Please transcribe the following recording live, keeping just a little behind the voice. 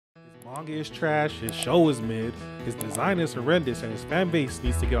manga is trash, his show is mid, his design is horrendous, and his fan base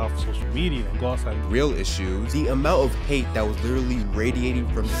needs to get off social media and go outside. Real issues. The amount of hate that was literally radiating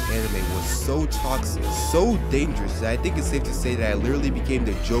from this anime was so toxic, so dangerous that I think it's safe to say that it literally became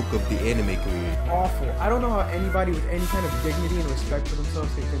the joke of the anime community. Awful. I don't know how anybody with any kind of dignity and respect for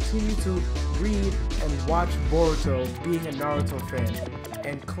themselves can continue to read and watch Boruto being a Naruto fan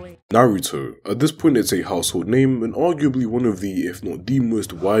and claim. Naruto. At this point it's a household name and arguably one of the, if not the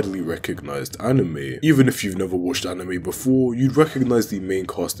most widely recognized anime. Even if you've never watched anime before, you'd recognize the main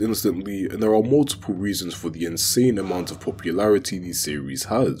cast instantly, and there are multiple reasons for the insane amount of popularity the series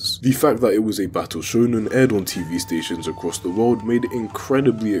has. The fact that it was a battle shonen aired on TV stations across the world made it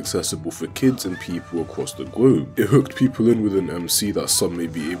incredibly accessible for kids and people across the globe. It hooked people in with an MC that some may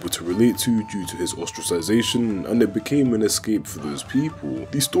be able to relate to due to his ostracization, and it became an escape for those people.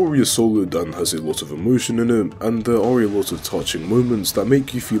 The story is solid and has a lot of emotion in it, and there are a lot of touching moments that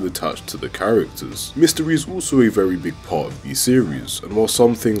make you feel attached to the characters. Mystery is also a very big part of the series, and while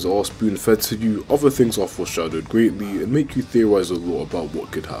some things are spoon-fed to you, other things are foreshadowed greatly and make you theorize a lot about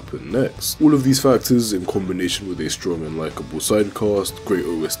what could happen next. All of these factors, in combination with a strong and likeable side cast, great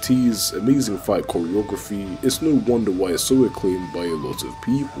OSTs, amazing fight choreography, it's no wonder why it's so acclaimed by a lot of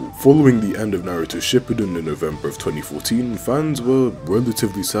people. Following the end of Naruto Shippuden in November of 2014, fans were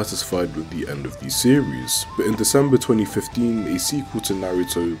relatively satisfied with the end of the series, but in December 2015, a sequel to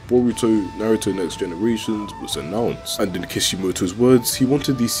Naruto, Boruto, Naruto Next Generations was announced, and in Kishimoto's words, he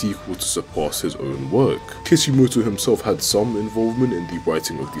wanted the sequel to surpass his own work. Kishimoto himself had some involvement in the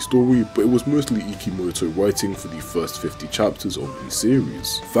writing of the story, but it was mostly Ikimoto writing for the first 50 chapters of the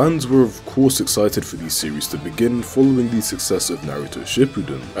series. Fans were of course excited for the series to begin following the success of Naruto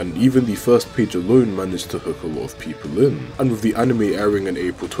Shippuden, and even the first page alone managed to hook a lot of people in. And with the anime airing in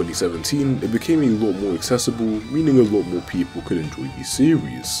April 2017, it became a lot more accessible, meaning a lot more people could enjoy the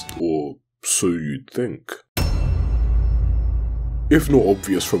series. Or so you'd think. If not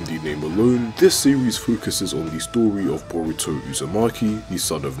obvious from the name alone, this series focuses on the story of Boruto Uzumaki, the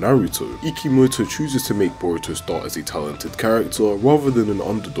son of Naruto. Ikimoto chooses to make Boruto start as a talented character rather than an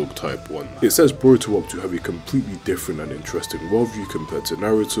underdog type one. It sets Boruto up to have a completely different and interesting worldview compared to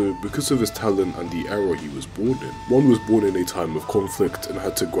Naruto because of his talent and the era he was born in. One was born in a time of conflict and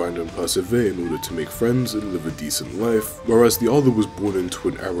had to grind and persevere in order to make friends and live a decent life, whereas the other was born into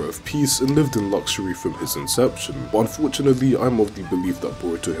an era of peace and lived in luxury from his inception. But unfortunately, I'm of the belief that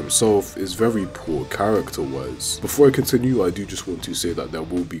Boruto himself is very poor character-wise. Before I continue, I do just want to say that there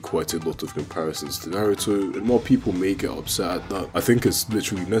will be quite a lot of comparisons to Naruto, and while people may get upset at that, I think it's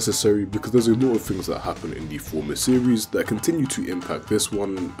literally necessary because there's a lot of things that happen in the former series that continue to impact this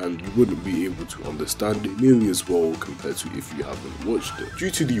one, and you wouldn't be able to understand it nearly as well compared to if you haven't watched it.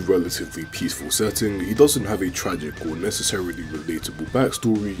 Due to the relatively peaceful setting, he doesn't have a tragic or necessarily relatable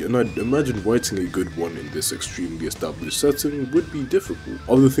backstory, and I'd imagine writing a good one in this extremely established setting would be difficult.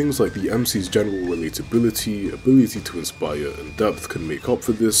 Other things like the MC's general relatability, ability to inspire, and depth can make up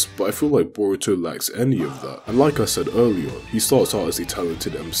for this, but I feel like Boruto lacks any of that. And like I said earlier, he starts out as a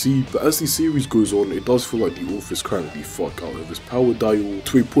talented MC, but as the series goes on, it does feel like the authors crank the fuck out of his power dial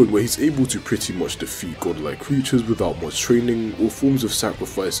to a point where he's able to pretty much defeat godlike creatures without much training or forms of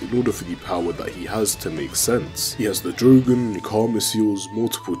sacrifice in order for the power that he has to make sense. He has the Drogon, Karma Seals,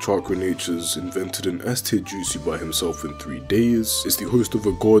 multiple chakra natures, invented an S-tier jutsu by himself in 3 days, is the host of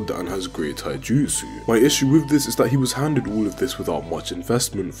a god and has great taijutsu. My issue with this is that he was handed all of this without much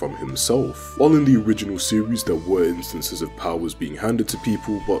investment from himself. While in the original series there were instances of powers being handed to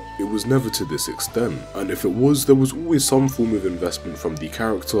people, but it was never to this extent, and if it was, there was always some form of investment from the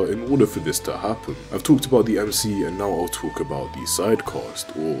character in order for this to happen. I've talked about the MC and now I'll talk about the side cast,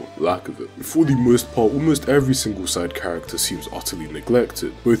 or lack of it. For the most part, almost every single side character seems utterly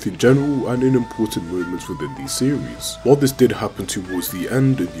neglected, both in general and in important moments within the series. While this did happen towards the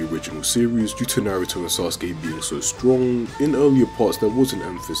end in the original series due to Naruto and Sasuke being so strong, in earlier parts there was an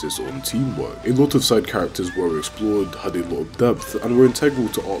emphasis on teamwork. A lot of side characters were explored, had a lot of depth, and were integral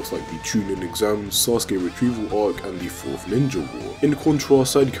to arcs like the Chunin exams, Sasuke retrieval arc, and the 4th Ninja War. In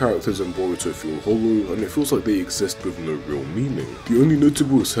contrast, side characters in Boruto feel hollow, and it feels like they exist with no real meaning. The only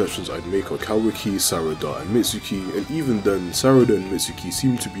notable exceptions I'd make are Kawaki, Sarada, and Mitsuki, and even then, Sarada and Mitsuki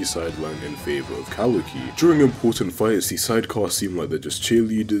seem to be sidelined in favour of Kawaki. During important fights, the side cast seem like they're just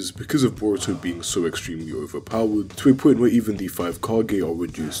cheerleaders because of Boruto being so extremely overpowered, to a point where even the 5 Kage are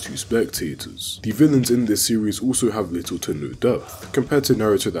reduced to spectators. The villains in this series also have little to no depth, compared to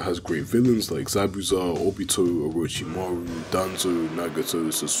Naruto that has great villains like Zabuza, Obito, Orochimaru, Danzo, Nagato,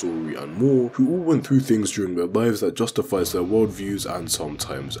 Sasori and more, who all went through things during their lives that justifies their worldviews and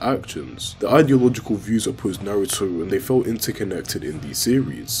sometimes actions. The ideological views opposed Naruto and they felt interconnected in the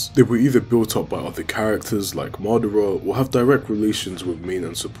series. They were either built up by other characters like Madara, or have direct relations with main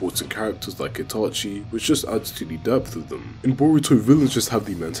and supporting characters like Itachi, which just adds to the depth of them. In Boruto, villains just have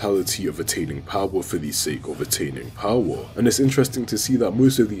the mentality of attaining power for the sake of attaining power, and it's interesting to see that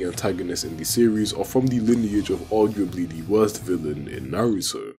most of the antagonists in the series are from the lineage of arguably the worst villain in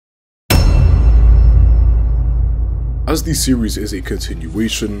Naruto. As the series is a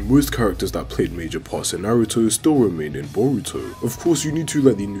continuation, most characters that played major parts in Naruto still remain in Boruto. Of course, you need to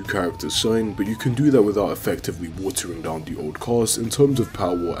let the new characters shine, but you can do that without effectively watering down the old cast in terms of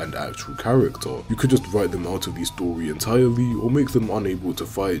power and actual character. You could just write them out of the story entirely, or make them unable to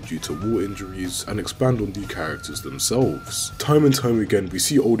fight due to war injuries, and expand on the characters themselves. Time and time again, we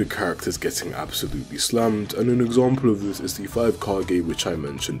see older characters getting absolutely slammed, and an example of this is the 5 Kage which I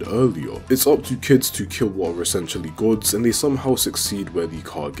mentioned earlier. It's up to kids to kill what are essentially gods, and they somehow succeed where the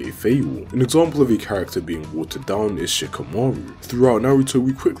Kage fail. An example of a character being watered down is Shikamaru. Throughout Naruto,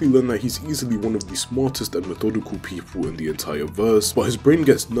 we quickly learn that he's easily one of the smartest and methodical people in the entire verse, but his brain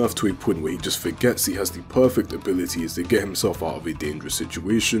gets nerfed to a point where he just forgets he has the perfect abilities to get himself out of a dangerous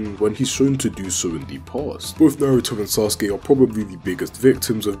situation when he's shown to do so in the past. Both Naruto and Sasuke are probably the biggest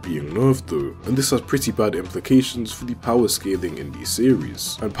victims of being nerfed though, and this has pretty bad implications for the power scaling in the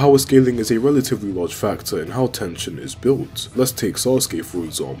series. And power scaling is a relatively large factor in how tension is built. Let's take Sasuke for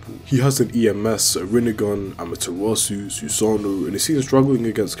example. He has an EMS, a Rinnegan, Amaterasu, Susanoo, and is seen struggling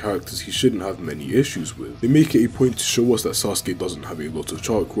against characters he shouldn't have many issues with. They make it a point to show us that Sasuke doesn't have a lot of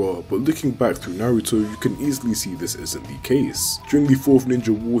chakra, but looking back through Naruto, you can easily see this isn't the case. During the 4th Ninja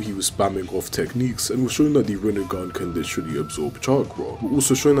War, he was spamming off techniques and was shown that the Rinnegan can literally absorb chakra. We're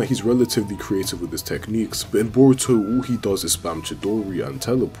also shown that he's relatively creative with his techniques, but in Boruto, all he does is spam Chidori and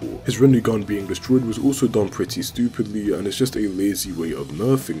teleport. His Rinnegan being destroyed was also done pretty stupidly, and it's just a lazy way of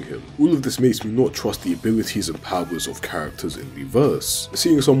nerfing him. All of this makes me not trust the abilities and powers of characters in the verse.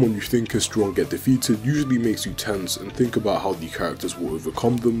 Seeing someone you think is strong get defeated usually makes you tense and think about how the characters will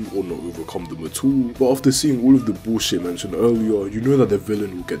overcome them or not overcome them at all, but after seeing all of the bullshit mentioned earlier, you know that the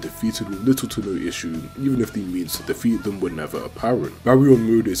villain will get defeated with little to no issue, even if the means to defeat them were never apparent. Baryon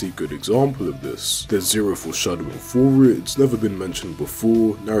mode is a good example of this. There's zero foreshadowing for it, it's never been mentioned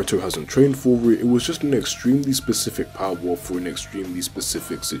before, Naruto hasn't trained for it, it was just an extremely specific power for an extremely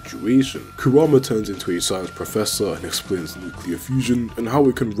specific situation. Kurama turns into a science professor and explains nuclear fusion and how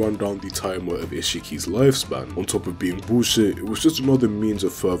it can run down the timer of Ishiki's lifespan. On top of being bullshit, it was just another means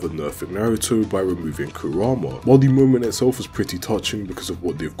of further nerfing Naruto by removing Kurama. While the moment itself was pretty touching because of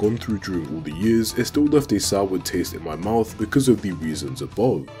what they've gone through during all the years, it still left a sour taste in my mouth because of the reasons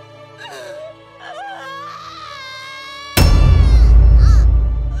above.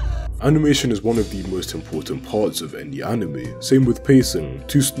 Animation is one of the most important parts of any anime, same with pacing.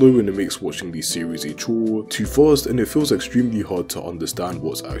 Too slow and it makes watching the series a chore, too fast and it feels extremely hard to understand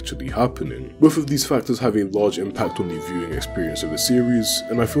what's actually happening. Both of these factors have a large impact on the viewing experience of a series,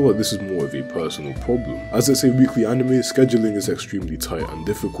 and I feel like this is more of a personal problem. As it's a weekly anime, scheduling is extremely tight and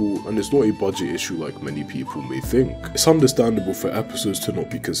difficult, and it's not a budget issue like many people may think. It's understandable for episodes to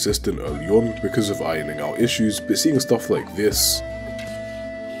not be consistent early on because of ironing out issues, but seeing stuff like this,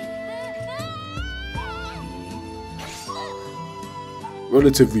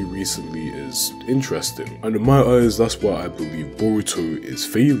 relatively recently is interesting, and in my eyes that's why I believe Boruto is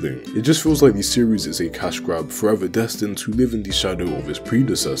failing. It just feels like the series is a cash grab forever destined to live in the shadow of its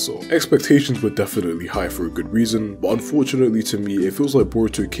predecessor. Expectations were definitely high for a good reason, but unfortunately to me it feels like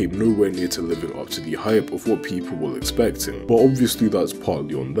Boruto came nowhere near to living up to the hype of what people were expecting, but obviously that's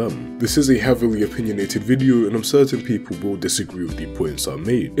partly on them. This is a heavily opinionated video and I'm certain people will disagree with the points I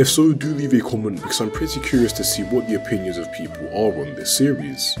made. If so, do leave a comment because I'm pretty curious to see what the opinions of people are on this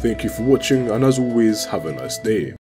series. Thank you for watching, and as always, have a nice day.